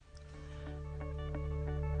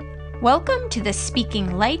Welcome to the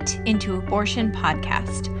Speaking Light into Abortion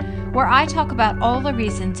podcast, where I talk about all the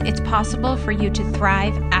reasons it's possible for you to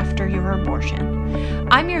thrive after your abortion.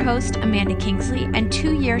 I'm your host, Amanda Kingsley, and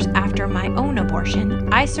 2 years after my own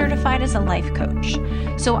abortion, I certified as a life coach,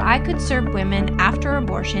 so I could serve women after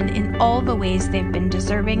abortion in all the ways they've been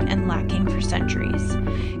deserving and lacking for centuries.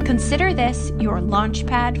 Consider this your launch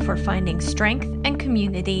pad for finding strength and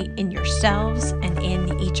community in yourselves and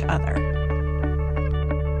in each other.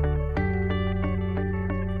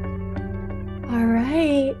 All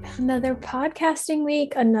right, another podcasting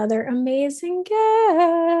week, another amazing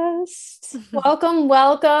guest. Welcome,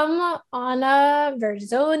 Anna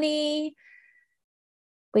Verzoni.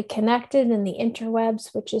 We connected in the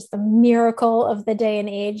interwebs, which is the miracle of the day and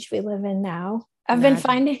age we live in now. I've been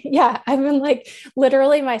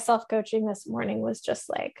literally my self-coaching this morning was just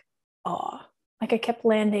like awe. Like I kept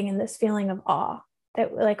landing in this feeling of awe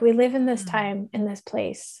that like we live in this time, in this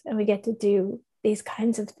place, and we get to do these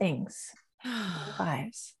kinds of things.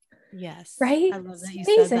 Lives. Yes. Right? I love that you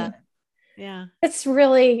amazing. said that. Yeah. It's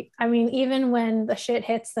really, even when the shit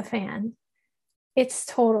hits the fan, it's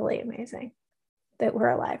totally amazing that we're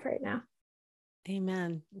alive right now.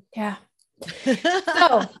 Amen. Yeah.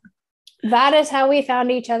 So that is how we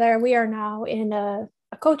found each other. We are now in a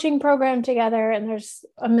coaching program together, and there's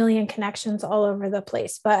a million connections all over the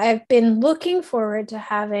place. But I've been looking forward to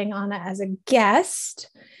having Anna as a guest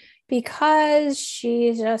because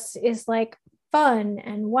she just is like fun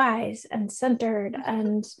and wise and centered.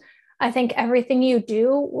 And I think everything you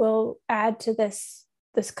do will add to this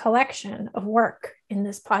collection of work in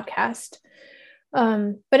this podcast.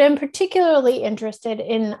 But I'm particularly interested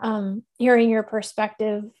in hearing your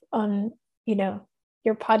perspective on,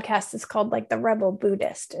 your podcast is called like The Rebel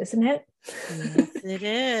Buddhist, isn't it? Yes, it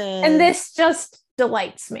is. And this just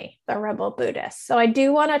delights me, The Rebel Buddhist. So I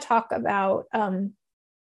do want to talk about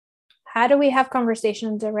how do we have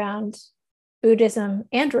conversations around Buddhism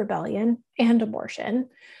and rebellion and abortion?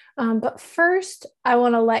 But first, I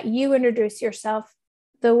want to let you introduce yourself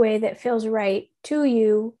the way that feels right to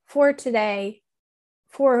you for today,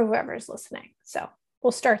 for whoever's listening. So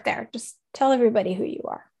we'll start there. Just tell everybody who you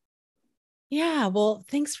are. Yeah. Well,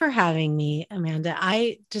 thanks for having me, Amanda.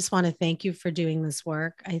 I just want to thank you for doing this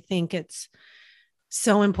work. I think it's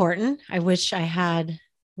so important. I wish I had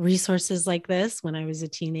resources like this when I was a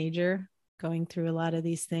teenager going through a lot of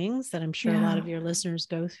these things that I'm sure a lot of your listeners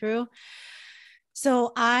go through.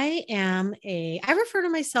 So I refer to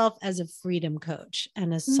myself as a freedom coach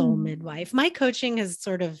and a soul midwife. My coaching has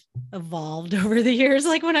sort of evolved over the years.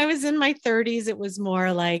 Like when I was in my 30s, it was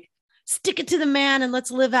more like, stick it to the man and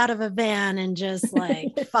let's live out of a van and just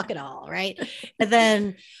like, fuck it all. Right. And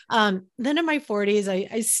then in my 40s,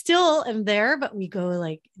 I still am there, but we go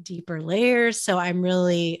like deeper layers. So I'm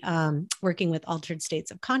really working with altered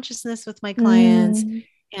states of consciousness with my clients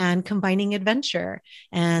and combining adventure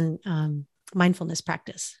and mindfulness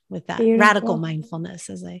practice with that. Beautiful. Radical mindfulness,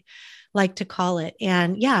 as I like to call it.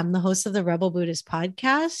 And yeah, I'm the host of the Rebel Buddhist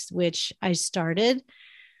podcast, which I started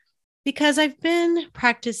because I've been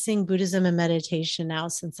practicing Buddhism and meditation now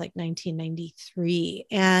since like 1993.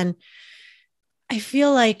 And I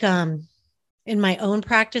feel like in my own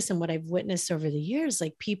practice and what I've witnessed over the years,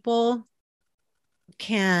 like people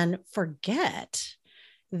can forget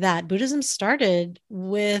that Buddhism started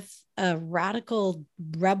with a radical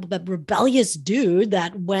rebellious dude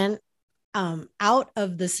that went out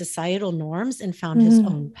of the societal norms and found his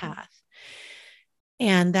own path.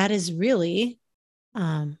 And that is really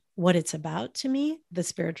what it's about to me. The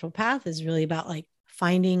spiritual path is really about like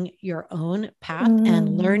finding your own path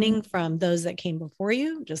and learning from those that came before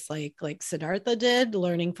you, just like Siddhartha did,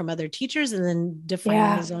 learning from other teachers and then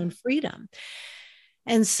defining his own freedom.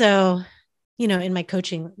 And so, in my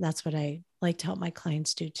coaching, that's what I like to help my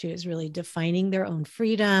clients do too, is really defining their own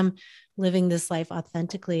freedom, living this life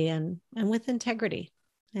authentically and with integrity.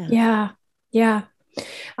 Yeah.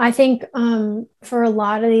 I think for a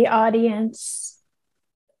lot of the audience,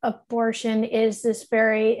 abortion is this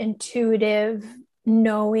very intuitive,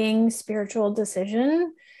 knowing spiritual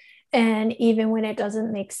decision. And even when it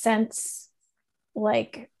doesn't make sense,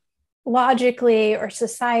 like logically or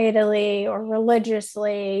societally or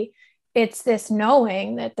religiously, it's this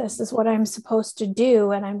knowing that this is what I'm supposed to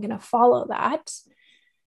do and I'm going to follow that.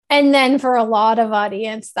 And then for a lot of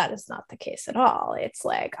audience, that is not the case at all. It's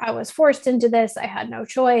like, I was forced into this. I had no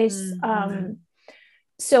choice.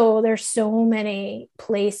 So there's so many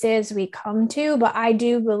places we come to, but I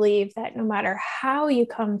do believe that no matter how you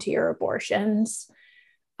come to your abortions,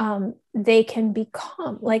 they can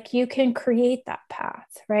become like, you can create that path,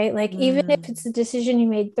 right? Like even if it's a decision you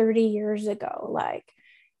made 30 years ago, like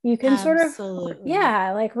You can sort of, Absolutely.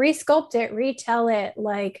 yeah, like resculpt it, retell it,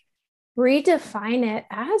 like redefine it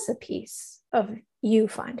as a piece of you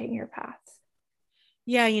finding your path.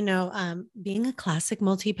 Yeah, being a classic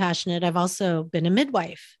multi-passionate, I've also been a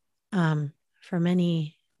midwife for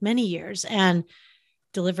many, many years and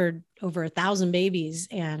delivered over 1,000 babies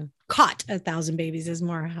and caught 1,000 babies is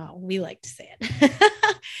more how we like to say it.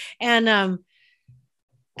 And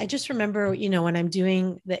I just remember, when I'm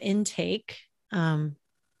doing the intake,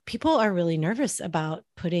 people are really nervous about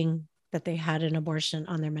putting that they had an abortion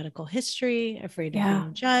on their medical history, afraid of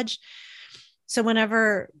being judged. So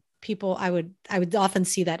whenever people, I would often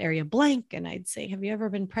see that area blank and I'd say, have you ever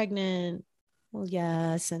been pregnant? Well,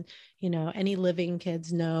 yes. And, any living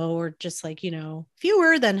kids? No, or just like,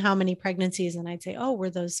 fewer than how many pregnancies. And I'd say, oh, were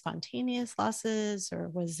those spontaneous losses or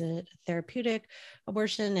was it a therapeutic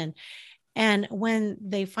abortion? And when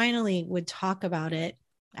they finally would talk about it,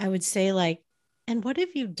 I would say like, and what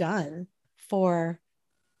have you done for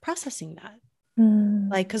processing that?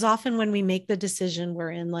 Like, because often when we make the decision, we're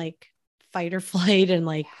in like fight or flight and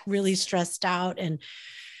like really stressed out. And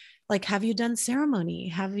like, have you done ceremony?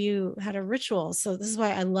 Have you had a ritual? So this is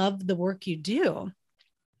why I love the work you do,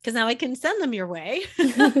 because now I can send them your way.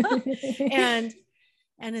 and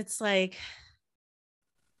it's like,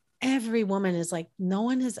 every woman is like, no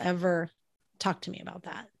one has ever talked to me about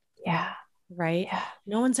that. Yeah. Right. Yeah.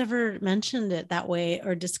 No one's ever mentioned it that way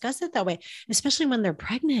or discussed it that way, especially when they're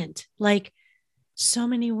pregnant. Like, so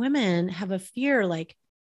many women have a fear, like,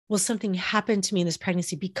 will something happen to me in this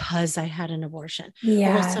pregnancy because I had an abortion? Yes.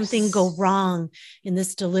 Or will something go wrong in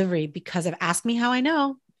this delivery because of, ask me how I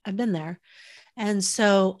know, I've been there. And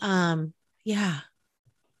so, yeah,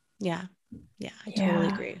 I totally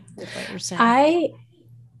agree with what you're saying.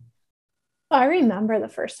 I remember the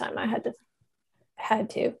first time I the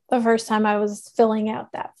first time I was filling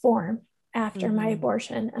out that form after my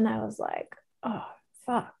abortion. And I was like, oh,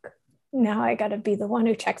 fuck. Now I got to be the one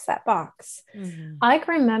who checks that box. I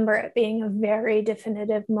can remember it being a very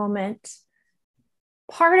definitive moment.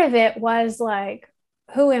 Part of it was like,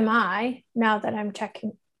 who am I now that I'm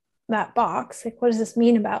checking that box? Like, what does this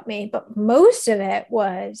mean about me? But most of it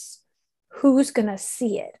was, who's going to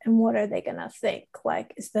see it and what are they going to think?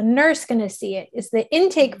 Like, is the nurse going to see it? Is the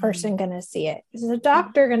intake person going to see it? Is the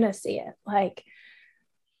doctor going to see it? Like,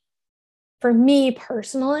 for me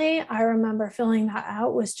personally, I remember filling that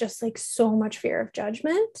out was just like so much fear of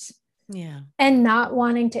judgment. Yeah. And not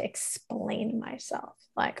wanting to explain myself.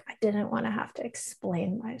 Like, I didn't want to have to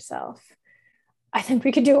explain myself. I think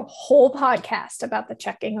we could do a whole podcast about the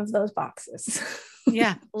checking of those boxes.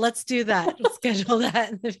 Yeah, let's do that. Let's schedule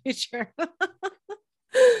that in the future.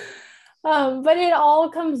 But it all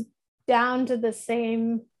comes down to the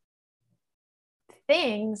same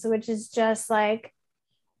things, which is just like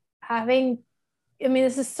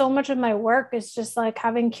this is so much of my work is just like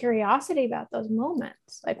having curiosity about those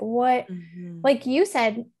moments. Like what, like you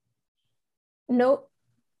said, no,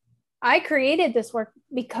 I created this work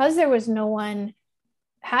because there was no one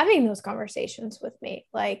having those conversations with me.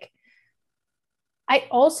 Like, I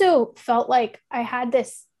also felt like I had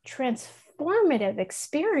this transformative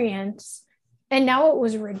experience and now it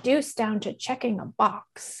was reduced down to checking a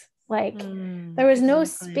box. Like there was no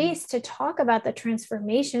space to talk about the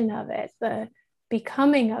transformation of it, the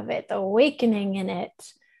becoming of it, the awakening in it,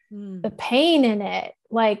 the pain in it.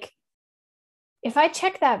 Like, if I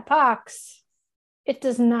check that box, it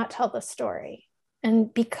does not tell the story.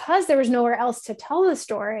 And because there was nowhere else to tell the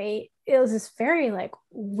story, it was this very like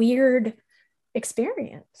weird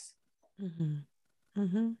experience.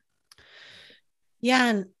 Yeah.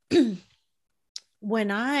 And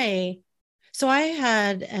so I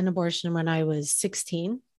had an abortion when I was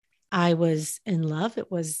 16. I was in love.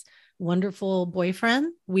 It was a wonderful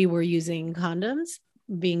boyfriend. We were using condoms,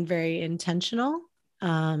 being very intentional.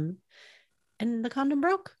 And the condom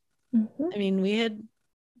broke. I mean, we had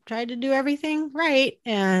tried to do everything right.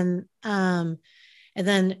 And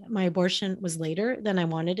then my abortion was later than I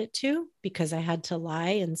wanted it to because I had to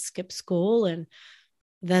lie and skip school. And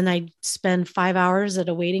then I'd spend 5 hours at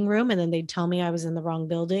a waiting room and then they'd tell me I was in the wrong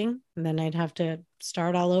building. And then I'd have to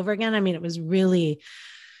start all over again. I mean, it was really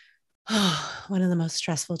one of the most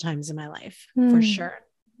stressful times in my life, for sure.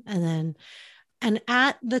 And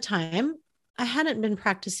at the time, I hadn't been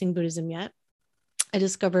practicing Buddhism yet. I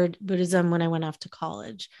discovered Buddhism when I went off to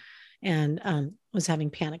college and was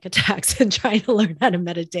having panic attacks and trying to learn how to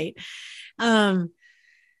meditate. But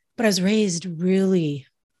I was raised really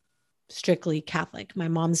strictly Catholic. My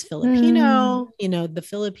mom's Filipino, the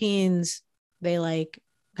Philippines, they like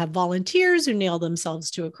have volunteers who nail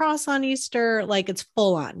themselves to a cross on Easter. Like, it's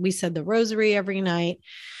full on. We said the rosary every night.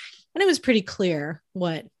 And it was pretty clear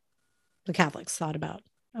what the Catholics thought about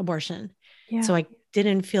abortion. Yeah. So I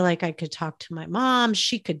didn't feel like I could talk to my mom.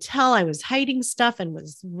 She could tell I was hiding stuff and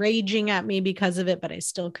was raging at me because of it, but I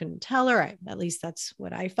still couldn't tell her. At least that's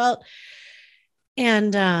what I felt.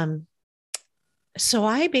 And so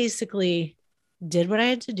I basically did what I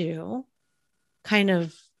had to do, kind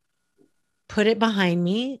of put it behind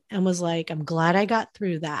me, and was like, I'm glad I got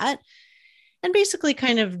through that. And basically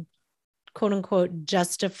kind of quote unquote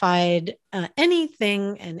justified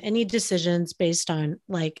anything and any decisions based on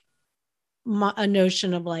like a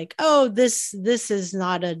notion of like, oh, this is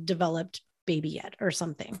not a developed baby yet or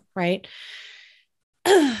something, right?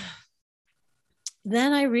 Then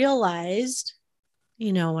I realized,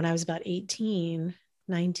 when I was about 18,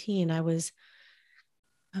 19, I was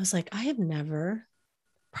like, I have never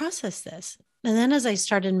processed this. And then as I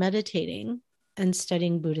started meditating and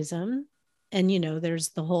studying Buddhism, and there's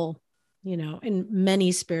the whole, in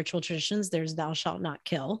many spiritual traditions, there's thou shalt not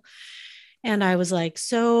kill. And I was like,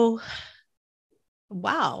 so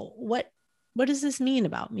wow, what does this mean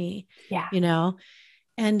about me? Yeah.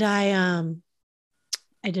 And I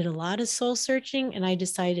did a lot of soul searching, and I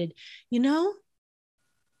decided,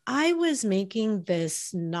 I was making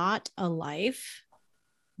this not a life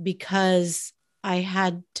because I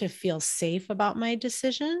had to feel safe about my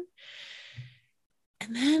decision.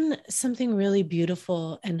 And then something really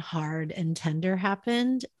beautiful and hard and tender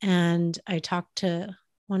happened. And I talked to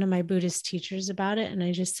one of my Buddhist teachers about it. And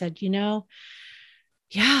I just said,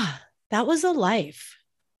 yeah, that was a life.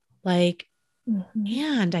 Like,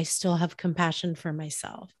 and I still have compassion for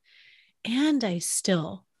myself. And I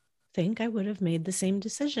still think I would have made the same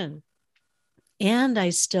decision. And I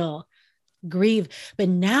still grieve. But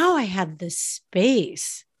now I had the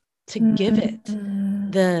space to give it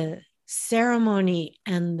the ceremony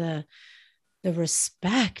and the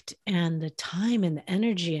respect and the time and the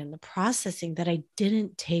energy and the processing that I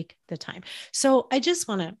didn't take the time. So I just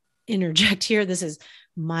want to interject here. This is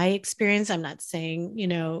my experience. I'm not saying,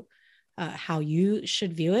 how you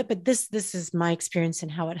should view it, but this is my experience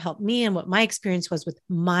and how it helped me and what my experience was with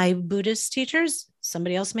my Buddhist teachers.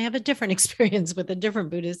 Somebody else may have a different experience with a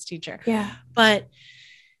different Buddhist teacher. Yeah. But,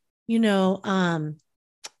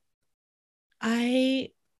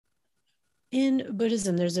 in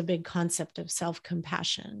Buddhism, there's a big concept of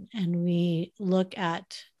self-compassion, and we look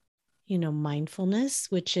at, mindfulness,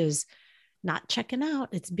 which is not checking out.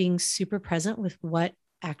 It's being super present with what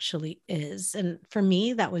actually is. And for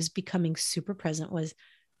me, that was becoming super present. Was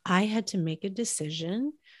I had to make a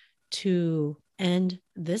decision to end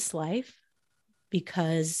this life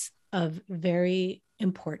because of very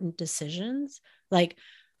important decisions. Like,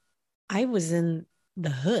 I was in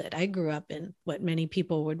the hood. I grew up in what many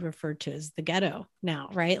people would refer to as the ghetto now,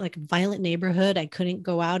 right? Like a violent neighborhood. I couldn't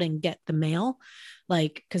go out and get the mail,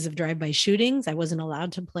 like because of drive-by shootings. I wasn't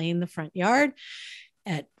allowed to play in the front yard.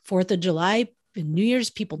 At 4th of July and New Year's,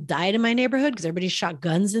 people died in my neighborhood because everybody shot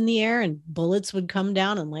guns in the air and bullets would come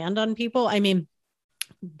down and land on people. I mean,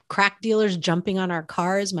 crack dealers jumping on our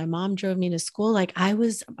cars. My mom drove me to school. Like, I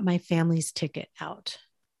was my family's ticket out.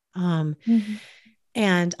 And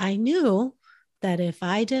I knew that if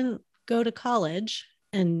I didn't go to college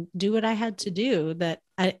and do what I had to do, that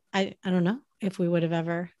I don't know if we would have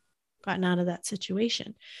ever gotten out of that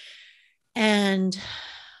situation. And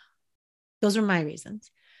those were my reasons.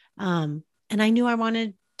 And I knew I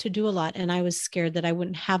wanted to do a lot, and I was scared that I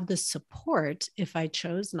wouldn't have the support if I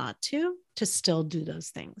chose not to still do those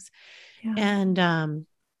things. Yeah. And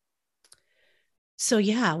so,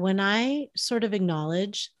 yeah, when I sort of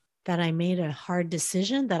acknowledged that I made a hard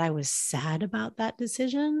decision, that I was sad about that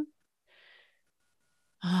decision,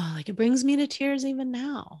 like it brings me to tears even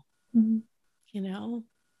now,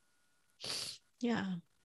 Yeah.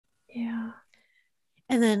 Yeah.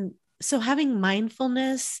 And then, so having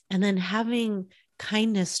mindfulness and then having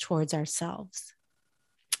kindness towards ourselves,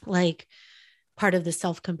 like part of the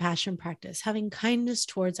self-compassion practice, having kindness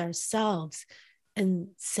towards ourselves and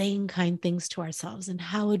saying kind things to ourselves. And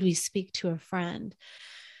how would we speak to a friend?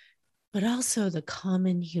 But also the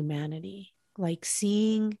common humanity, like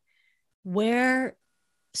seeing where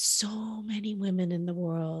so many women in the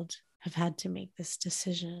world have had to make this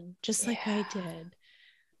decision, just like I did.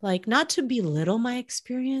 Like, not to belittle my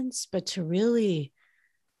experience, but to really,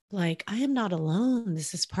 like, I am not alone.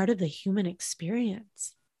 This is part of the human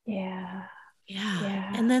experience. Yeah.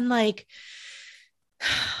 And then like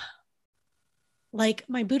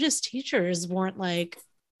my Buddhist teachers weren't like,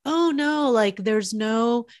 oh no, like there's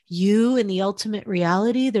no you in the ultimate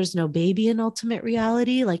reality. There's no baby in ultimate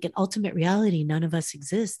reality. Like in ultimate reality, none of us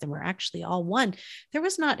exist and we're actually all one. There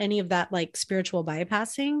was not any of that like spiritual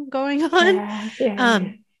bypassing going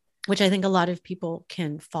on. which I think a lot of people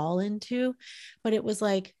can fall into. But it was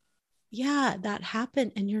like, yeah, that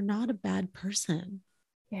happened and you're not a bad person.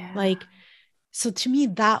 Yeah. Like, so to me,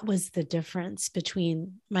 that was the difference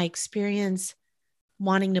between my experience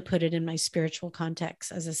wanting to put it in my spiritual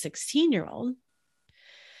context as a 16-year-old,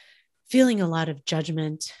 feeling a lot of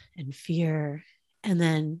judgment and fear, and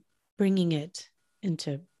then bringing it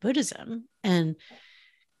into Buddhism and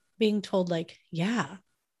being told like, yeah,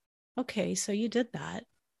 okay, so you did that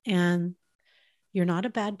and you're not a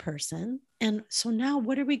bad person. And so now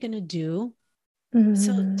what are we going to do?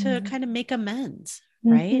 So to kind of make amends,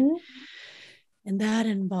 right? Mm-hmm. And that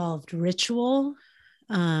involved ritual.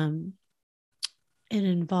 It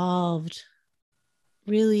involved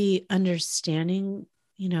really understanding,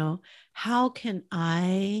 how can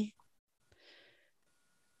I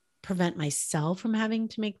prevent myself from having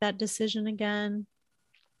to make that decision again?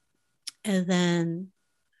 And then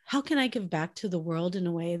how can I give back to the world in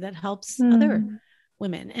a way that helps other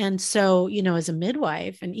women? And so, as a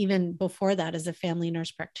midwife, and even before that, as a family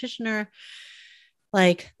nurse practitioner,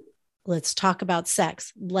 like, let's talk about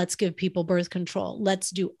sex. Let's give people birth control. Let's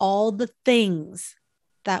do all the things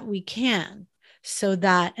that we can so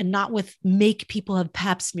that, and not with make people have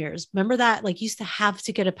pap smears. Remember that? Like, you used to have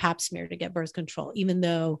to get a pap smear to get birth control, even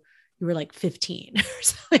though you were like 15 or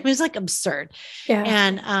something. It was like absurd. Yeah.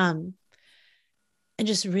 And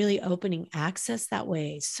just really opening access that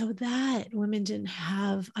way so that women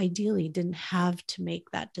ideally didn't have to make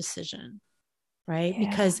that decision. Right. Yeah.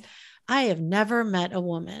 Because I have never met a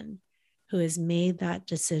woman who has made that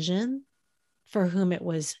decision for whom it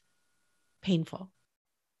was painful.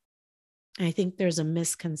 And I think there's a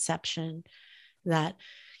misconception that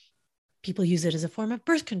people use it as a form of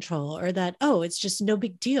birth control, or that, oh, it's just no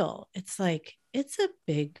big deal. It's like, it's a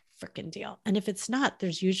big freaking deal. And if it's not,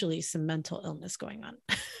 there's usually some mental illness going on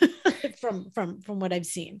from what I've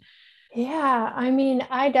seen. Yeah. I mean,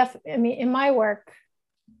 in my work,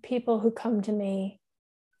 people who come to me,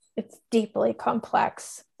 it's deeply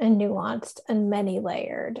complex and nuanced and many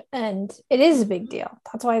layered, and it is a big deal.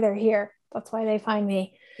 That's why they're here. That's why they find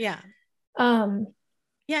me. Yeah. Yeah.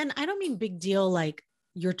 And I don't mean big deal like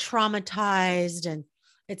you're traumatized and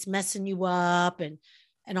it's messing you up and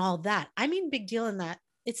all that. I mean big deal in that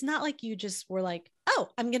it's not like you just were like, oh,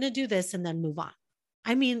 I'm going to do this and then move on.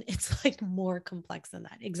 I mean, it's like more complex than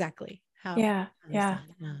that. Exactly. Yeah.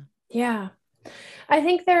 I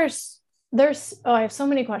think I have so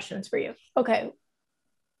many questions for you. Okay.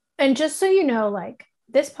 And just so you know, like,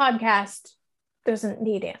 this podcast doesn't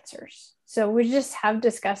need answers. So we just have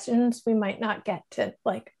discussions. We might not get to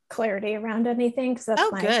like clarity around anything. Cause that's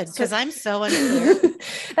good. Cause I'm so unclear.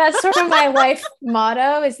 That's sort of my life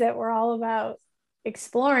motto, is that we're all about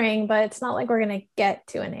exploring, but it's not like we're going to get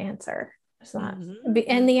to an answer. It's not.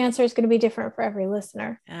 And the answer is going to be different for every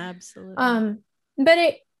listener. Absolutely. But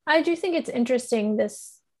I do think it's interesting,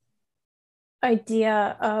 this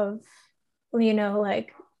idea of,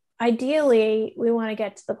 like, ideally we want to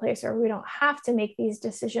get to the place where we don't have to make these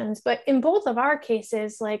decisions. But in both of our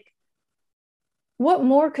cases, like, what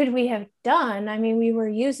more could we have done? I mean, we were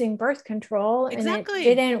using birth control and it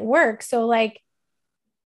didn't work. So like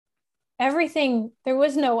everything, there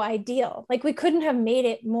was no ideal. Like, we couldn't have made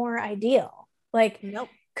it more ideal. Like, nope.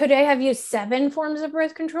 Could I have used 7 forms of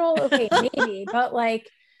birth control? Okay, maybe. But like,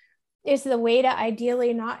 is the way to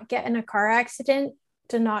ideally not get in a car accident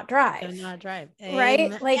to not drive?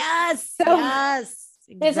 Right? Like, yes. So yes.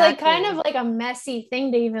 Exactly. It's like kind of like a messy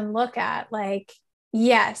thing to even look at. Like,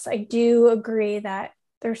 yes, I do agree that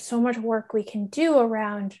there's so much work we can do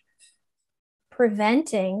around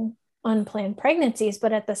preventing unplanned pregnancies,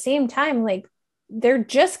 but at the same time, like, they're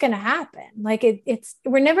just going to happen. Like,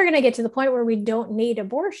 we're never going to get to the point where we don't need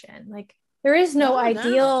abortion. Like, there is no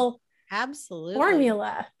ideal absolutely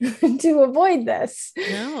formula to avoid this.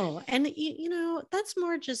 No. And that's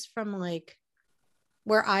more just from like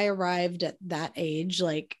where I arrived at that age.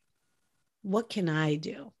 Like, what can I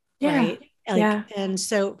do? Yeah. Right. Like, and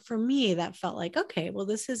so for me, that felt like, okay, well,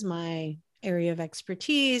 this is my area of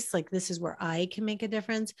expertise. Like, this is where I can make a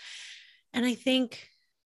difference. And I think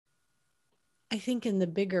in the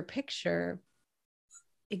bigger picture,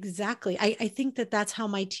 exactly. I think that that's how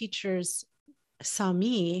my teachers saw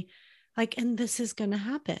me, like, and this is going to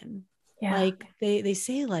happen. Yeah. Like they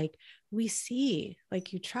say, like, we see,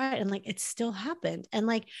 like, you try it and like, it still happened. And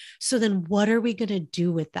like, so then what are we going to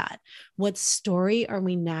do with that? What story are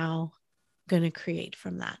we now going to create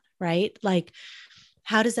from that? Right? Like,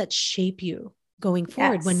 how does that shape you going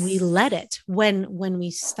forward? When we let it, when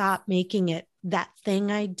we stop making it that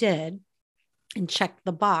thing I did and check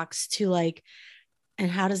the box to like,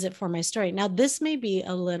 and how does it form my story? Now, this may be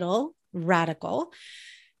a little radical,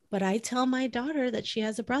 but I tell my daughter that she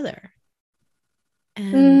has a brother.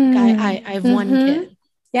 And I have one kid.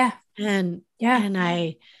 Yeah. And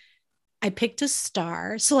I picked a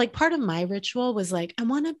star. So like part of my ritual was like, I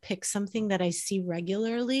want to pick something that I see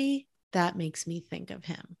regularly that makes me think of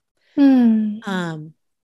him.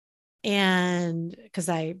 And because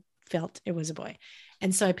I felt it was a boy.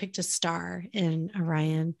 And so I picked a star in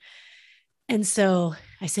Orion. And so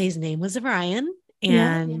I say his name was Orion.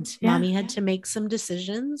 And mommy had to make some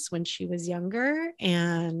decisions when she was younger,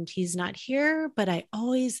 and he's not here, but I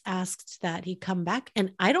always asked that he come back.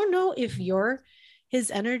 And I don't know if you're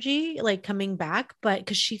his energy, like coming back, but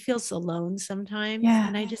because she feels alone sometimes.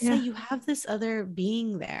 And I just say, you have this other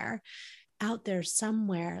being there out there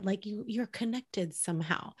somewhere, like you're connected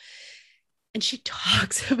somehow. And she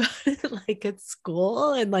talks about it like at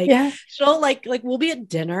school, and like she'll like we'll be at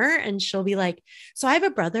dinner and she'll be like, so I have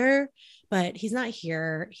a brother, but he's not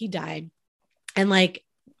here. He died. And like,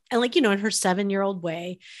 you know, in her 7-year-old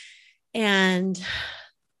way. And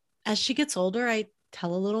as she gets older, I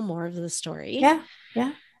tell a little more of the story. Yeah.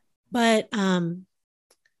 Yeah. But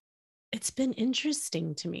it's been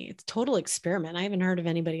interesting to me. It's a total experiment. I haven't heard of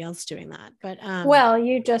anybody else doing that. But well,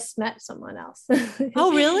 you just met someone else.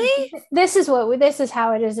 Oh, really? This is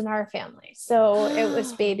how it is in our family. So it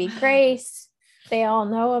was baby Grace. They all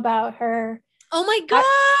know about her. Oh my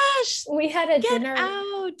gosh. We had a dinner.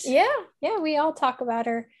 Out. Yeah. We all talk about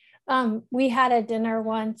her. We had a dinner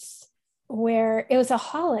once where it was a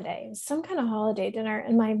holiday. It was some kind of holiday dinner.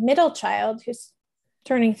 And my middle child, who's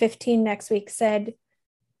turning 15 next week, said,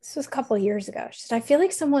 this was a couple of years ago. She said, I feel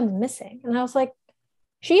like someone's missing. And I was like,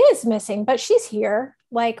 she is missing, but she's here.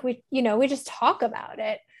 Like we just talk about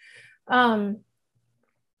it.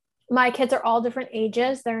 My kids are all different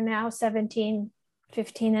ages. They're now 17,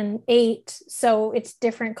 15, and 8. So it's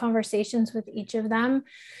different conversations with each of them.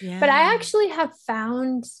 Yeah. But I actually have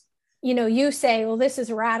found, you say, well, this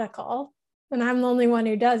is radical, and I'm the only one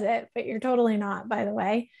who does it, but you're totally not, by the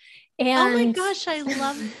way. And oh my gosh, I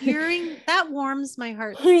love hearing that. Warms my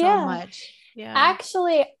heart so much. Yeah.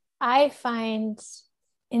 Actually, I find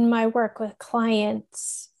in my work with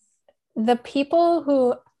clients, the people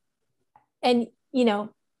who, and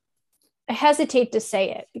I hesitate to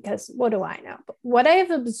say it because what do I know? But what I have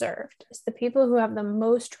observed is the people who have the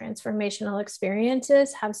most transformational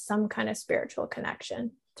experiences have some kind of spiritual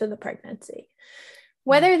connection to the pregnancy,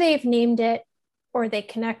 whether they've named it or they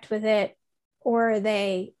connect with it, or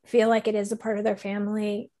they feel like it is a part of their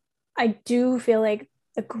family. I do feel like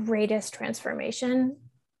the greatest transformation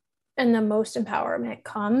and the most empowerment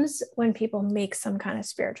comes when people make some kind of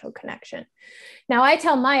spiritual connection. Now, I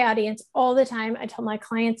tell my audience all the time, I tell my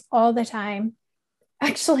clients all the time,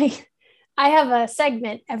 actually, I have a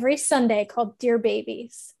segment every Sunday called Dear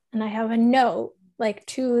Babies. And I have a note like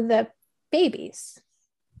to the babies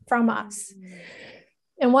from us.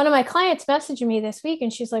 And one of my clients messaged me this week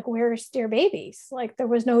and she's like, where's Dear Babies? Like there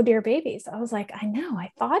was no Dear Babies. I was like, I know,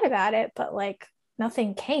 I thought about it, but like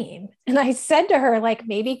nothing came. And I said to her, like,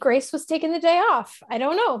 maybe Grace was taking the day off. I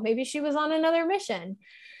don't know. Maybe she was on another mission.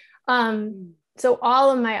 So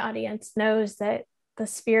all of my audience knows that the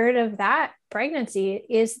spirit of that pregnancy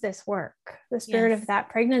is this work. The spirit of that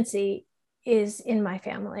pregnancy is in my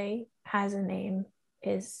family, has a name,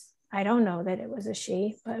 I don't know that it was a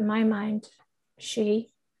she, but in my mind,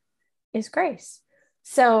 she is Grace.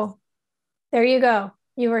 So there you go.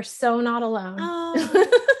 You are so not alone.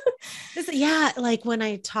 Yeah. Like when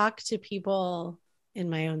I talk to people in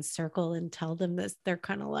my own circle and tell them this, they're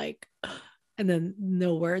kind of like, and then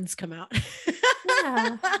no words come out.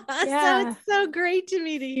 Yeah. So it's so great to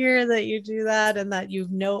me to hear that you do that and that you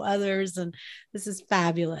know others. And this is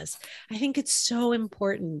fabulous. I think it's so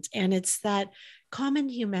important. And it's that common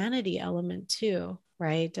humanity element too,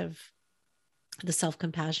 right? Of the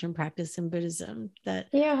self-compassion practice in Buddhism that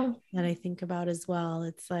I think about as well.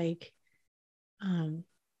 It's like,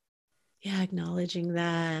 acknowledging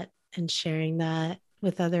that and sharing that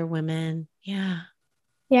with other women. Yeah.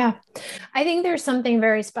 I think there's something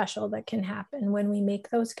very special that can happen when we make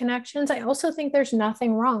those connections. I also think there's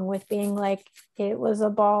nothing wrong with being like, it was a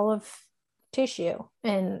ball of tissue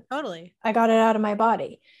and totally, I got it out of my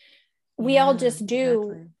body. We all just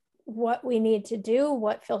do what we need to do,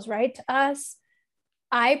 what feels right to us.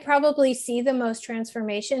 I probably see the most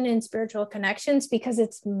transformation in spiritual connections because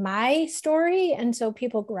it's my story. And so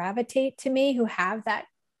people gravitate to me who have that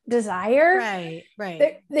desire.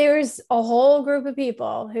 Right. There's a whole group of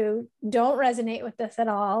people who don't resonate with this at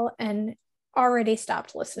all and already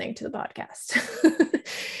stopped listening to the podcast.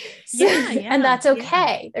 And that's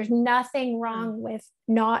okay. There's nothing wrong with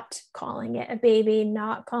not calling it a baby,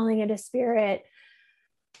 not calling it a spirit.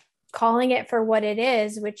 calling it for what it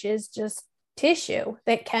is, which is just tissue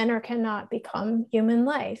that can or cannot become human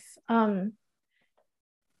life. Yeah,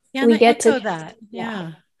 we and I get echo to that.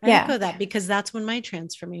 Yeah. I Yeah. echo that because that's when my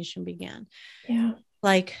transformation began. Yeah.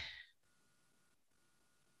 Like,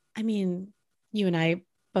 I mean, you and I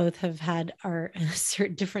both have had our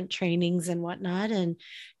certain different trainings and whatnot. And,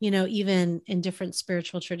 even in different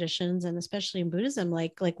spiritual traditions and especially in Buddhism,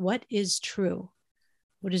 like what is true?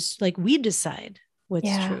 What is like, we decide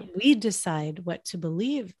what's true. We decide what to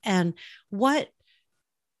believe and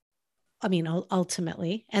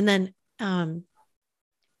ultimately, and then,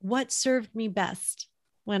 what served me best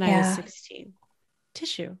when I was 16?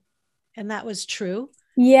 Tissue. And that was true.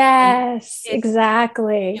 Yes,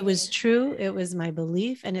 exactly. It was true. It was my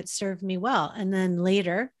belief and it served me well. And then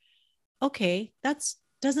later, okay, that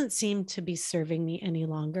doesn't seem to be serving me any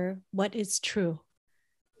longer. What is true?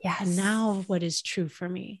 Yes. And now what is true for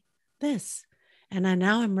me? This. And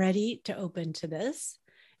now I'm ready to open to this.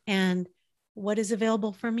 And what is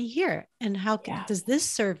available for me here? And how does this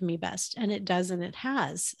serve me best? And it does, and it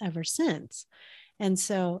has ever since. And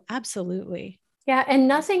so, absolutely. Yeah. And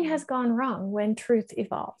nothing has gone wrong when truth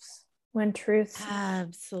evolves, when truth.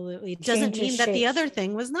 Absolutely. It doesn't mean that the other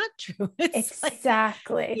thing was not true.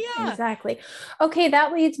 Exactly. Exactly. Okay.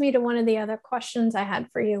 That leads me to one of the other questions I had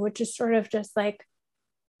for you, which is sort of just like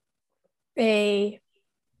a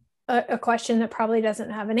question that probably doesn't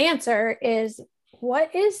have an answer is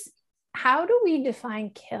how do we define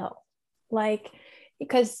kill? Like,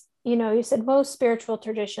 because, you said most spiritual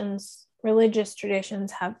traditions, religious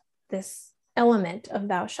traditions have this element of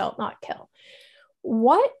thou shalt not kill.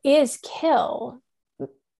 What is kill?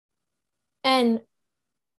 And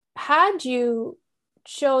had you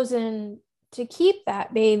chosen to keep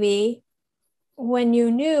that baby when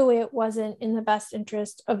you knew it wasn't in the best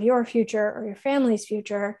interest of your future or your family's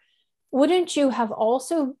future, wouldn't you have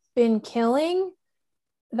also been killing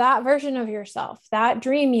that version of yourself, that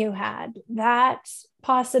dream you had, that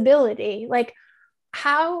possibility? Like,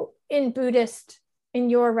 how in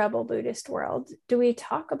your rebel Buddhist world, do we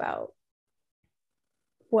talk about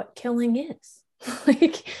what killing is?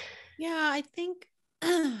 I think,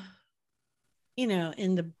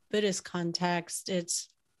 in the Buddhist context,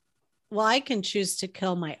 I can choose to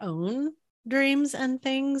kill my own dreams and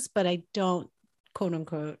things, but I don't, quote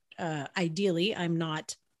unquote, ideally, I'm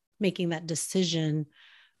not making that decision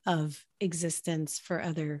of existence for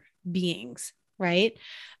other beings. Right.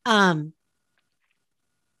 And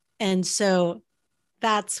so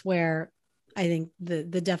that's where I think the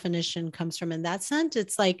definition comes from in that sense.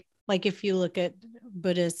 It's like if you look at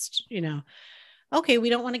Buddhist, okay, we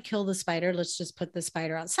don't want to kill the spider. Let's just put the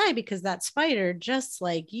spider outside because that spider, just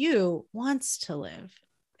like you, wants to live.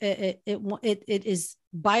 It is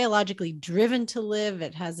biologically driven to live.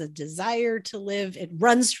 It has a desire to live. It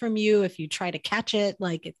runs from you if you try to catch it.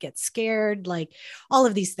 Like, it gets scared. Like, all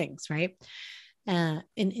of these things, right?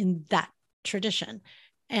 In that tradition,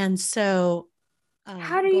 and so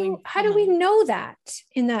how do we know that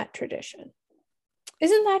in that tradition?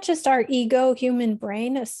 Isn't that just our ego human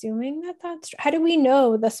brain assuming that that's true? How do we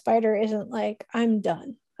know the spider isn't like, I'm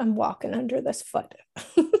done, I'm walking under this foot?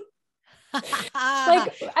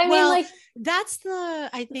 That's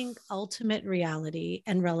I think, ultimate reality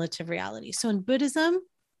and relative reality. So in Buddhism,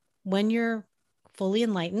 when you're fully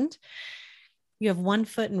enlightened, you have 1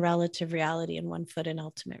 foot in relative reality and 1 foot in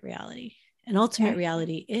ultimate reality. And ultimate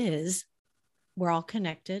reality is we're all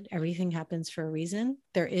connected. Everything happens for a reason.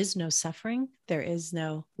 There is no suffering. There is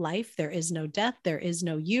no life. There is no death. There is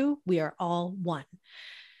no you. We are all one.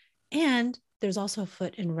 And there's also a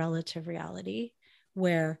foot in relative reality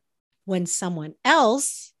where when someone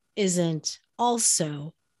else isn't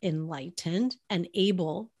also enlightened and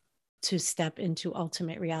able to step into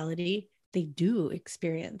ultimate reality, they do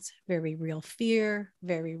experience very real fear,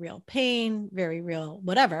 very real pain, very real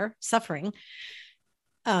whatever, suffering.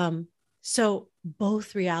 So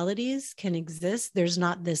both realities can exist. There's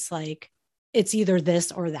not this like, it's either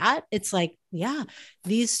this or that. It's like,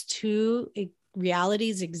 these two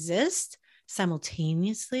realities exist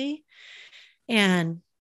simultaneously. And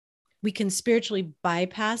we can spiritually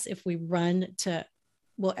bypass if we run to,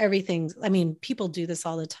 people do this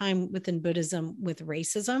all the time within Buddhism with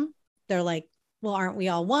racism. They're like, well, aren't we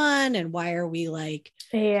all one? And why are we like,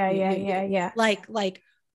 like,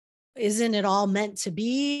 isn't it all meant to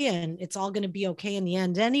be? And it's all going to be okay in the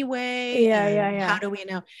end anyway. How do we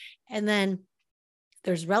know? And then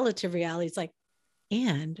there's relative reality. It's like,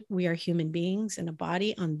 and we are human beings in a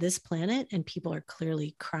body on this planet, and people are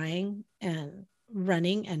clearly crying and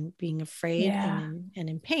running and being afraid and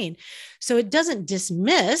in pain. So it doesn't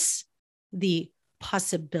dismiss the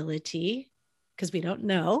possibility, because we don't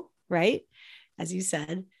know, right? As you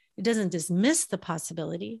said, it doesn't dismiss the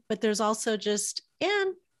possibility, but there's also just,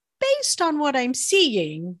 and based on what I'm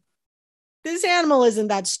seeing, this animal isn't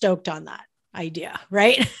that stoked on that idea,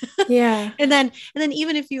 right? Yeah. and then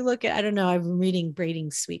even if you look at, I don't know, I'm reading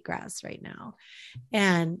Braiding Sweetgrass right now,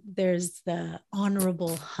 and there's the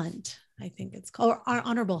Honorable Hunt, I think it's called, or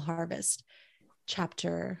Honorable Harvest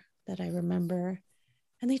chapter that I remember.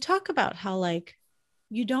 And they talk about how, like,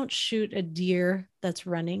 you don't shoot a deer that's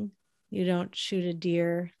running. You don't shoot a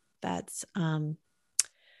deer that's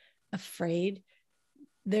afraid.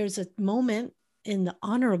 There's a moment in the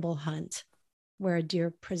honorable hunt where a deer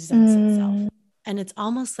presents itself, and it's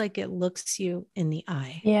almost like it looks you in the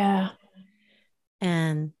eye. Yeah.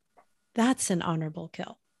 And that's an honorable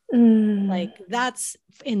kill. Like, that's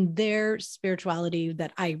in their spirituality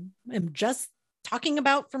that I am just talking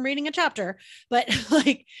about from reading a chapter. But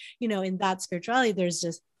like, you know, in that spirituality, there's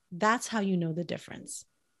just, that's how you know the difference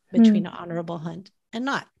between an honorable hunt and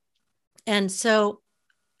not. And so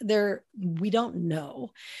we don't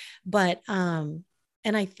know, but and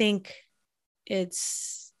I think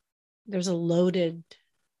there's a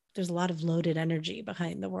lot of loaded energy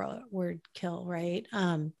behind the word kill, right?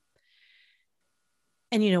 And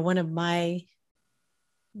you know, one of my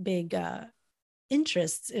big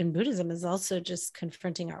interests in Buddhism is also just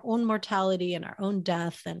confronting our own mortality and our own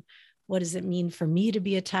death, and what does it mean for me to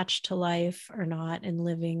be attached to life or not, and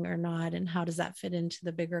living or not, and how does that fit into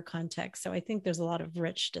the bigger context? So I think there's a lot of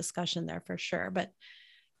rich discussion there for sure. But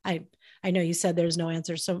I know you said there's no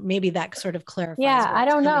answer, so maybe that sort of clarifies. Yeah, I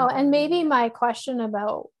don't know. And maybe my question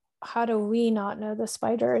about how do we not know the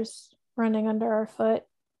spider is running under our foot,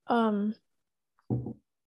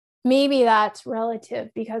 maybe that's relative,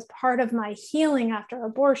 because part of my healing after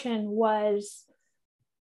abortion was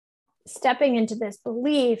stepping into this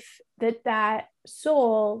belief that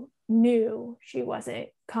soul knew she wasn't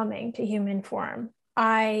coming to human form.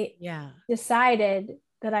 I decided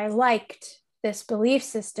that I liked this belief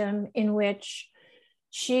system in which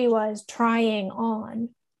she was trying on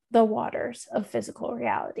the waters of physical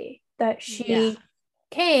reality, that she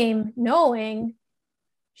came knowing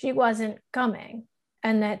she wasn't coming,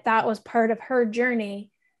 and that was part of her journey,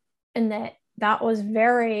 and that was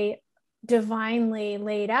very divinely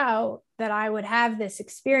laid out, that I would have this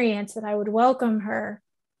experience, that I would welcome her,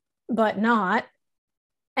 but not,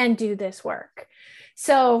 and do this work.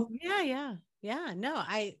 So no,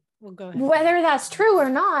 I will go ahead. Whether that's true or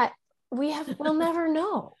not, we'll never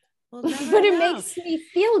know. But it makes me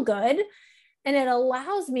feel good, and it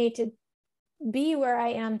allows me to be where I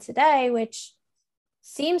am today, which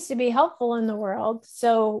seems to be helpful in the world.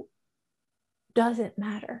 So doesn't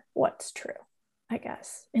matter what's true, I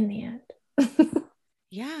guess, in the end.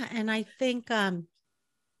 And I think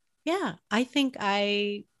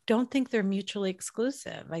I don't think they're mutually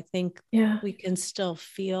exclusive. I think we can still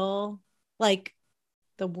feel like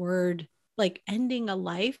the word, like, ending a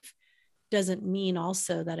life doesn't mean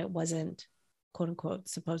also that it wasn't, quote unquote,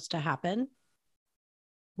 supposed to happen.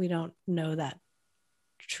 We don't know that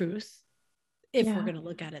truth if we're going to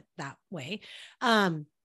look at it that way.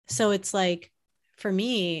 So it's like, for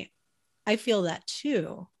me, I feel that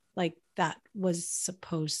too, like that was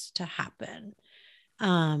supposed to happen.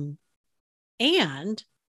 And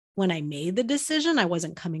when I made the decision, I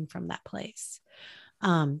wasn't coming from that place.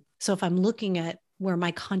 So if I'm looking at where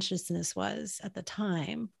my consciousness was at the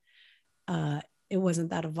time, it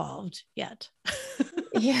wasn't that evolved yet.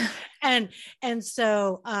 And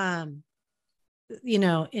so, you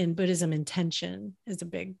know, in Buddhism, intention is a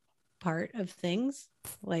big part of things.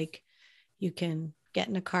 Like, you can get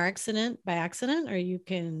in a car accident by accident, or you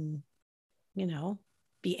can, you know,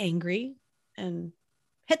 be angry and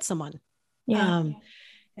hit someone. And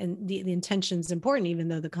the intention is important, even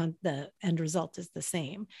though the end result is the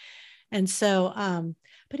same. And so,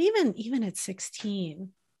 but even at 16,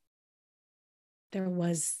 there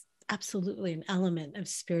was absolutely an element of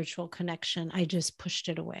spiritual connection. I just pushed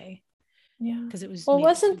it away. Because it was,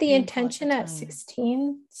 wasn't the intention at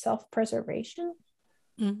 16 self-preservation?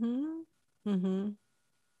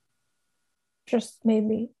 Just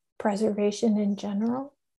maybe preservation in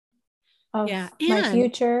general of my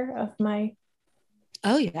future, of my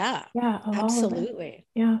absolutely.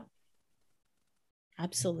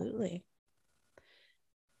 Absolutely.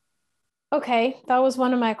 Okay, that was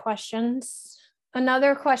one of my questions.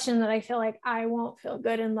 Another question that I feel like I won't feel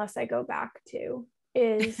good unless I go back to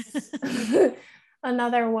is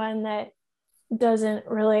another one that doesn't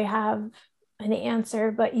really have an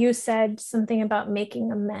answer, but you said something about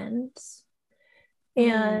making amends.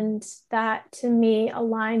 And that to me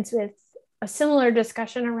aligns with a similar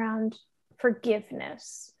discussion around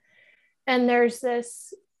forgiveness. And there's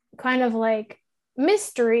this kind of like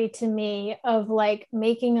mystery to me of like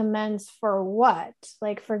making amends for what,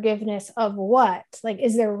 like forgiveness of what, like,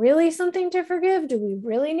 is there really something to forgive? Do we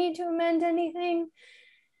really need to amend anything?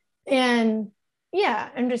 And yeah,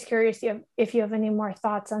 I'm just curious if you have any more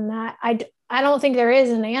thoughts on that. I don't think there is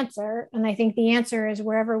an answer. And I think the answer is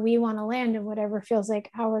wherever we want to land and whatever feels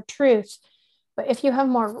like our truth. But if you have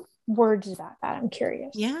more words about that, I'm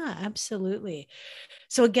curious. Yeah, absolutely.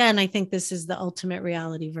 So again, I think this is the ultimate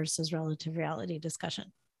reality versus relative reality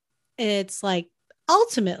discussion. It's like,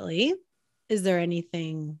 ultimately, is there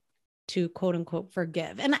anything to quote unquote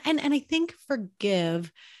forgive? And I think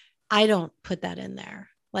forgive, I don't put that in there.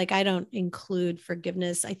 Like, I don't include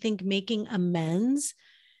forgiveness. I think making amends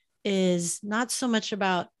is not so much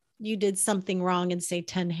about you did something wrong and say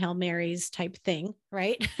 10 Hail Marys type thing,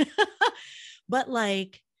 right? But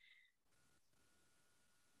like,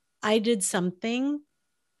 I did something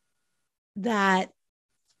that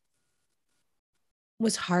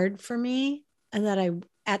was hard for me and that I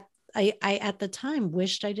at the time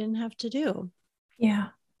wished I didn't have to do. Yeah.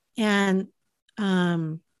 And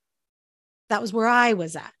that was where I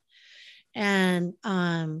was at. And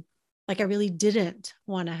like, I really didn't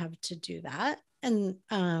want to have to do that. And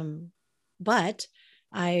but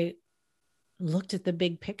I looked at the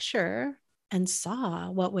big picture and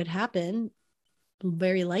saw what would happen,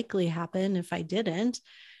 very likely happen if I didn't.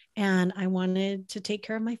 And I wanted to take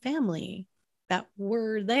care of my family that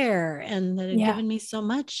were there and that had given me so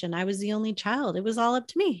much. And I was the only child. It was all up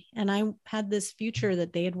to me. And I had this future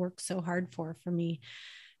that they had worked so hard for me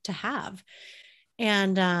to have.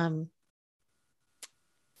 And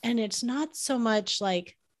it's not so much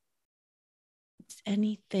like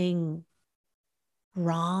anything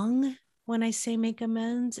wrong when I say make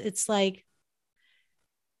amends. It's like,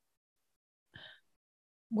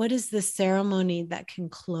 what is the ceremony that can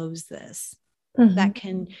close this, that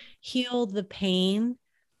can heal the pain,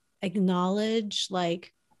 acknowledge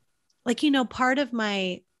like, part of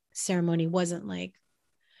my ceremony wasn't like,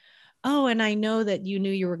 oh, and I know that you knew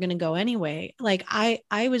you were going to go anyway. Like, I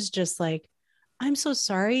was just like, I'm so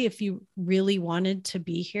sorry if you really wanted to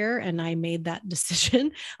be here and I made that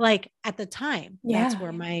decision. Like, at the time, that's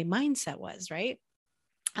where my mindset was. Right.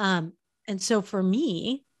 And so for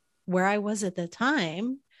me, where I was at the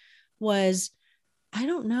time was, I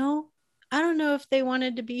don't know if they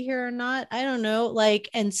wanted to be here or not. I don't know. Like,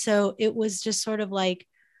 and so it was just sort of like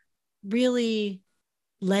really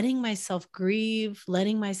letting myself grieve,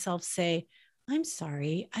 letting myself say, I'm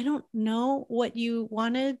sorry, I don't know what you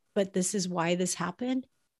wanted, but this is why this happened.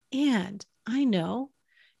 And I know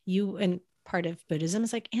you, and part of Buddhism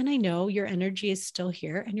is like, and I know your energy is still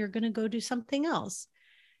here and you're going to go do something else.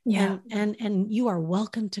 Yeah. And you are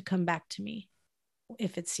welcome to come back to me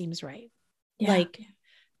if it seems right. Yeah. Like,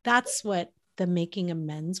 that's what the making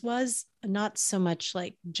amends was, not so much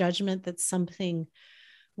like judgment that something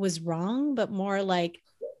was wrong, but more like,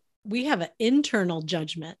 we have an internal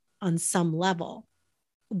judgment on some level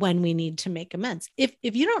when we need to make amends. If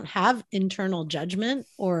you don't have internal judgment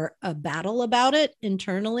or a battle about it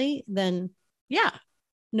internally, then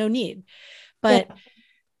no need. But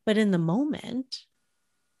in the moment,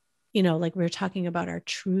 like we were talking about our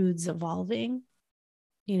truths evolving,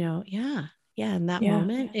 in that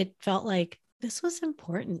moment, it felt like this was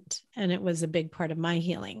important. And it was a big part of my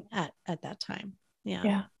healing at that time.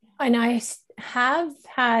 Yeah. And I have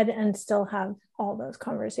had and still have all those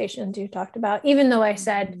conversations you talked about, even though I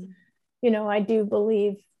said, I do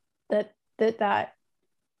believe that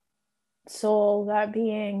soul, that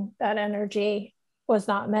being, that energy was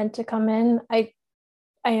not meant to come in. I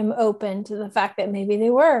am open to the fact that maybe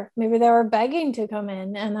they were begging to come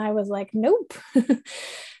in. And I was like, nope.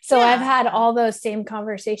 So I've had all those same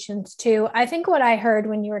conversations too. I think what I heard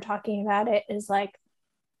when you were talking about it is like,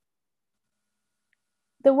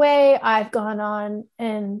 the way I've gone on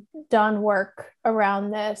and done work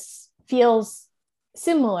around this feels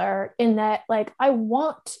similar in that, like, I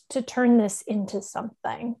want to turn this into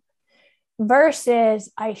something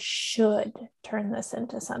versus I should turn this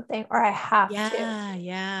into something, or I have to.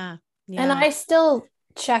 Yeah. And I still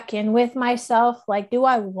check in with myself. Like, do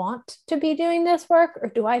I want to be doing this work, or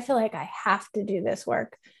do I feel like I have to do this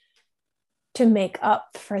work to make up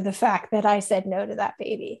for the fact that I said no to that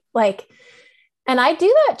baby? Like, and I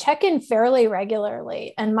do that check-in fairly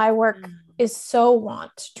regularly. And my work is so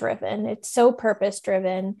want driven. It's so purpose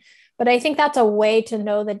driven. But I think that's a way to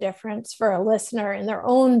know the difference for a listener in their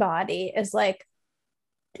own body is like,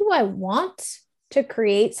 do I want to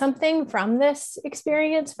create something from this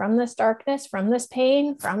experience, from this darkness, from this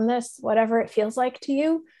pain, from this, whatever it feels like to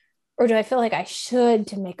you? Or do I feel like I should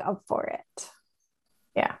to make up for it?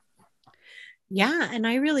 Yeah. Yeah. And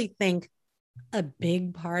I really think a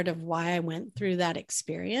big part of why I went through that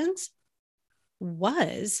experience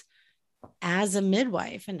was as a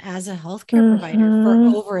midwife and as a healthcare provider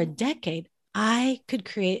for over a decade, I could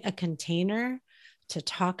create a container to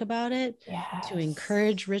talk about it, to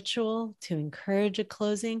encourage ritual, to encourage a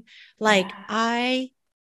closing. Like I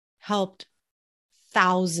helped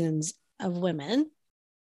thousands of women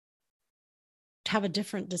have a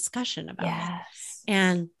different discussion about it.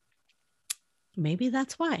 And maybe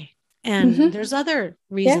that's why. And there's other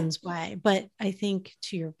reasons why, but I think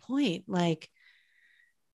to your point, like,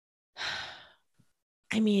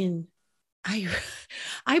 I mean,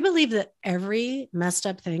 I believe that every messed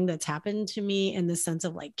up thing that's happened to me in the sense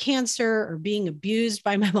of like cancer or being abused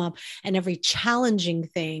by my mom, and every challenging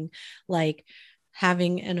thing like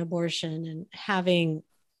having an abortion and having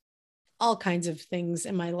all kinds of things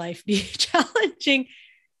in my life be challenging.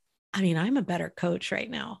 I mean, I'm a better coach right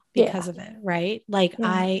now because of it, right? Like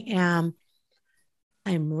I'm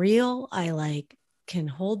real. I like can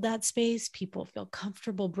hold that space. People feel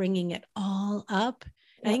comfortable bringing it all up.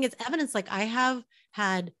 I think it's evidence. Like I have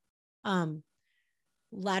had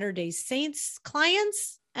Latter-day Saints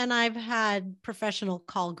clients and I've had professional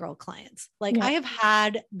call girl clients. Like I have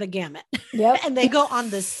had the gamut and they go on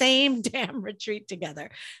the same damn retreat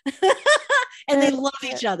together and they love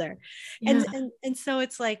each other. And so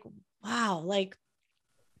it's like, wow, like,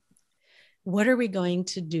 what are we going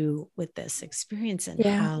to do with this experience and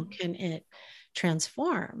how can it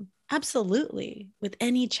transform? Absolutely. With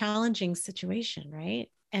any challenging situation. Right.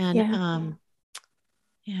 And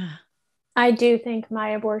I do think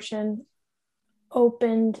my abortion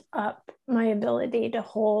opened up my ability to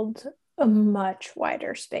hold a much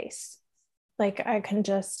wider space. Like I can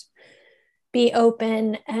just be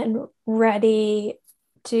open and ready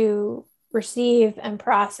to receive and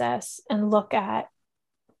process and look at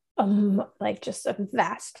like just a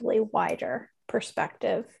vastly wider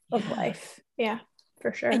perspective of life. Yeah,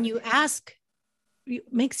 for sure. And it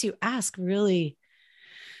makes you ask really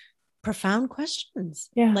profound questions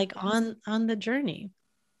like on the journey.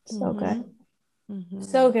 So good.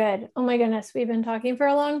 So good. Oh my goodness, we've been talking for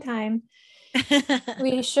a long time.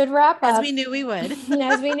 We should wrap up. As we knew we would.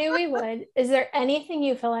 As we knew we would. Is there anything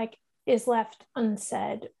you feel like is left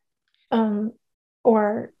unsaid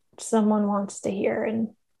or someone wants to hear and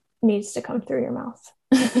needs to come through your mouth?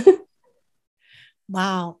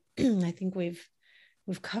 Wow. I think we've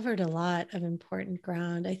covered a lot of important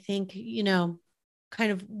ground. I think,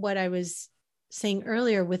 kind of what I was saying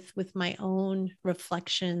earlier with my own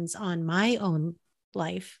reflections on my own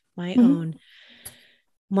life, my own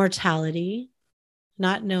mortality,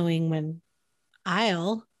 not knowing when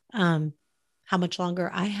how much longer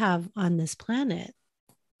I have on this planet.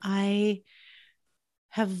 I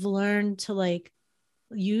have learned to like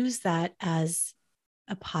use that as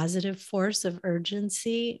a positive force of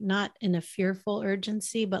urgency, not in a fearful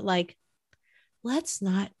urgency, but like, let's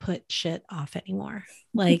not put shit off anymore.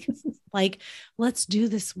 Like, let's do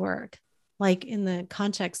this work. Like in the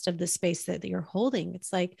context of the space that you're holding,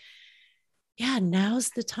 it's like, now's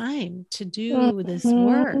the time to do this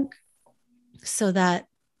work so that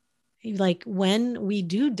like when we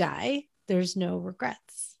do die, there's no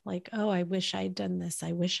regrets. Like, oh, I wish I had done this.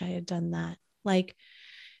 I wish I had done that. Like,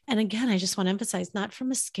 and again, I just want to emphasize, not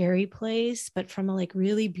from a scary place, but from a like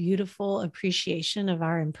really beautiful appreciation of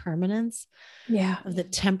our impermanence, of the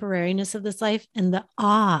temporariness of this life and the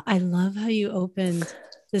awe. I love how you opened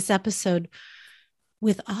this episode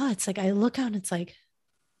with awe. It's like, I look out and it's like,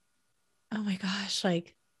 oh my gosh,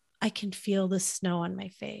 like I can feel the snow on my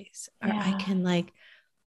face, or I can like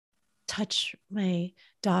touch my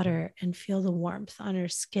daughter and feel the warmth on her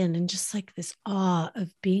skin, and just like this awe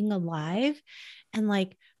of being alive. And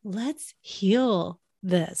like, let's heal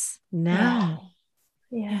this now.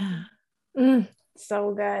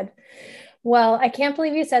 So good. Well, I can't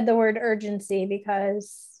believe you said the word urgency,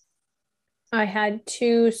 because I had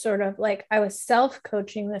two sort of like, I was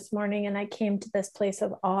self-coaching this morning and I came to this place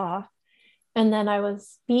of awe. And then I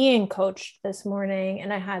was being coached this morning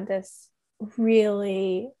and I had this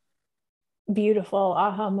really beautiful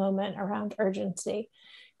aha moment around urgency.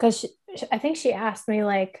 Because I think she asked me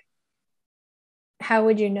like, how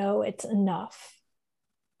would you know it's enough?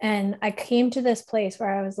 And I came to this place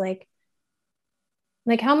where I was like,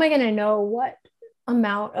 how am I going to know what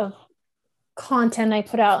amount of content I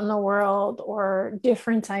put out in the world or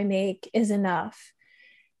difference I make is enough?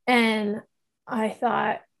 And I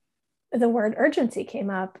thought the word urgency came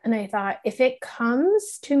up, and I thought, if it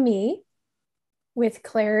comes to me with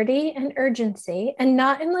clarity and urgency, and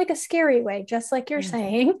not in like a scary way, just like you're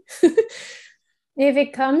saying, If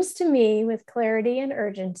it comes to me with clarity and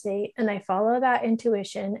urgency, and I follow that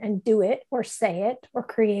intuition and do it or say it or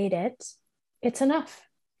create it, it's enough.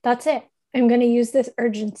 That's it. I'm going to use this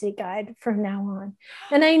urgency guide from now on.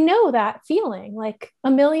 And I know that feeling like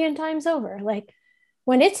a million times over. Like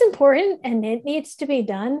when it's important and it needs to be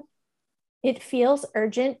done, it feels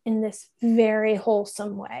urgent in this very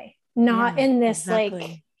wholesome way, not in this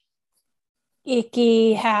like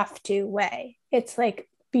icky have to way. It's like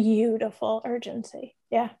beautiful urgency.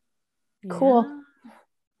 Yeah. Cool.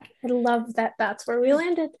 I love that that's where we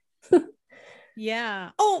landed.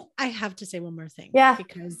 Yeah. Oh, I have to say one more thing. Yeah.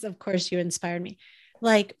 Because of course you inspired me.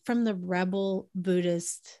 Like from the rebel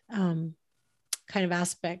Buddhist kind of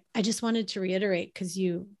aspect, I just wanted to reiterate, because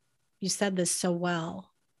you said this so well,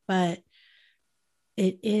 but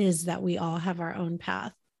it is that we all have our own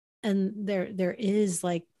path, and there is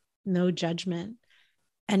like no judgment.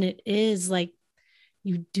 And it is like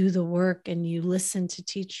you do the work and you listen to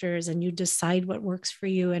teachers and you decide what works for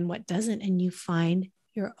you and what doesn't, and you find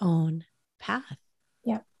your own path.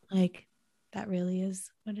 Yeah. Like that really is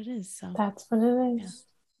what it is. So that's what it is.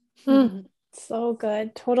 Yeah. So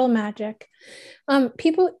good. Total magic. For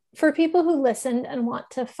people who listened and want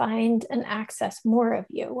to find and access more of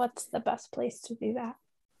you, what's the best place to do that?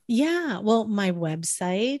 Yeah. Well, my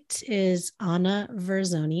website is Anna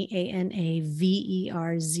Verzone,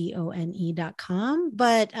 ANAVERZONE.com,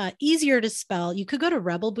 but easier to spell. You could go to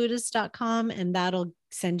rebelbuddhist.com and that'll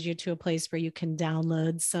send you to a place where you can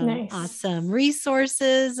download some awesome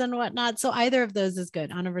resources and whatnot. So either of those is good.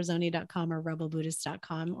 AnnaVerzone.com or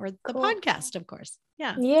rebelbuddhist.com, or the podcast, of course.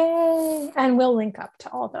 Yeah. Yay. And we'll link up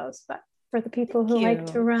to all those, but for the people who like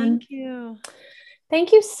to run.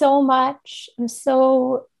 Thank you so much. I'm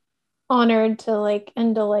so honored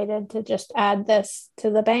and delighted to just add this to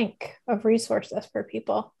the bank of resources for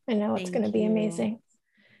people. I know it's going to be amazing.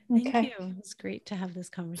 Thank you. It's great to have this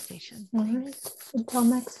conversation. All right. Until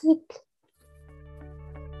next week.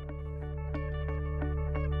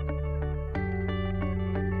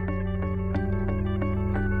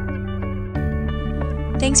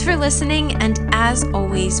 Thanks for listening, and as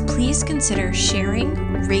always, please consider sharing,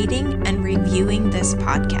 rating, and reviewing this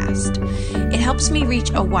podcast. It helps me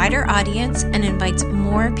reach a wider audience and invites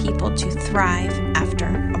more people to thrive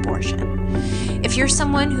after abortion. If you're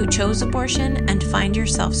someone who chose abortion and find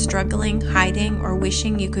yourself struggling, hiding, or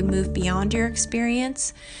wishing you could move beyond your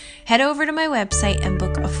experience, head over to my website and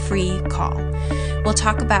book a free call. We'll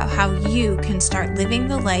talk about how you can start living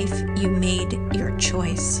the life you made your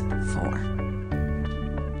choice for.